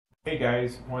Hey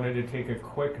guys, wanted to take a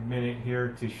quick minute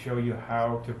here to show you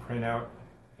how to print out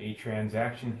a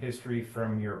transaction history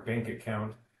from your bank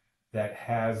account that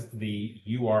has the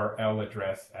URL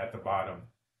address at the bottom.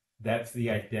 That's the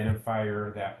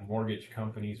identifier that mortgage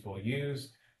companies will use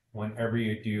whenever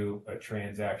you do a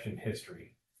transaction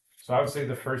history. So obviously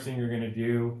the first thing you're going to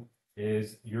do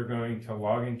is you're going to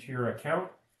log into your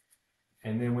account,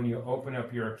 and then when you open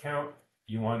up your account,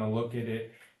 you want to look at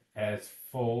it as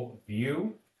full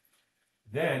view.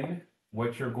 Then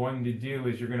what you're going to do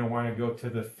is you're going to want to go to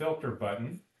the filter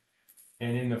button.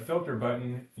 And in the filter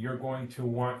button, you're going to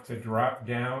want to drop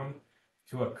down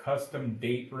to a custom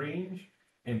date range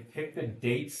and pick the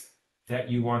dates that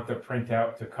you want the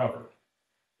printout to cover.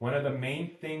 One of the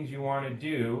main things you want to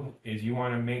do is you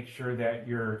want to make sure that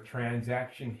your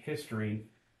transaction history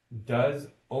does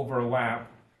overlap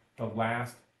the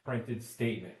last printed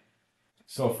statement.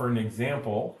 So for an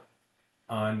example,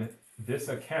 on this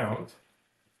account,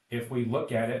 if we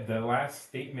look at it, the last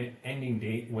statement ending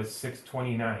date was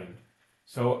 6/29.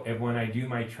 So if when I do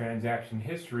my transaction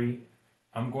history,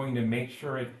 I'm going to make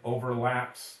sure it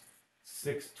overlaps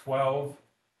 6/12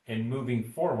 and moving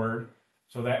forward,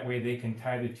 so that way they can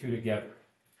tie the two together.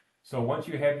 So once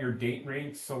you have your date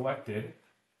range selected,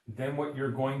 then what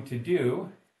you're going to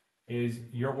do is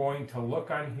you're going to look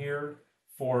on here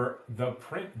for the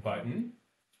print button,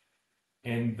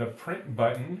 and the print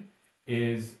button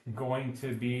is going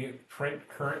to be print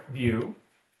current view.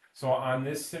 So on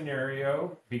this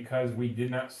scenario, because we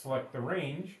did not select the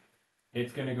range,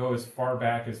 it's going to go as far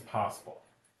back as possible.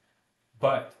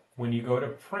 But when you go to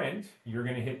print, you're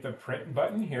going to hit the print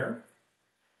button here.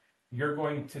 You're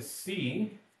going to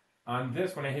see on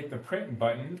this, when I hit the print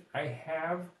button, I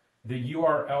have the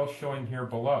URL showing here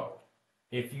below.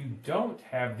 If you don't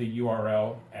have the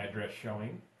URL address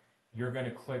showing, you're going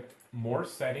to click more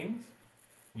settings.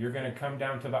 You're going to come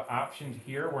down to the options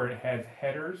here where it has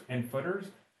headers and footers,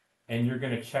 and you're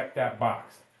going to check that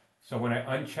box. So when I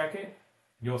uncheck it,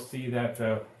 you'll see that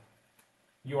the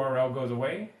URL goes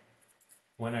away.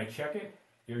 When I check it,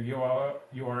 your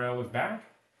URL is back.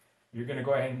 You're going to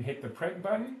go ahead and hit the print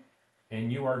button, and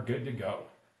you are good to go.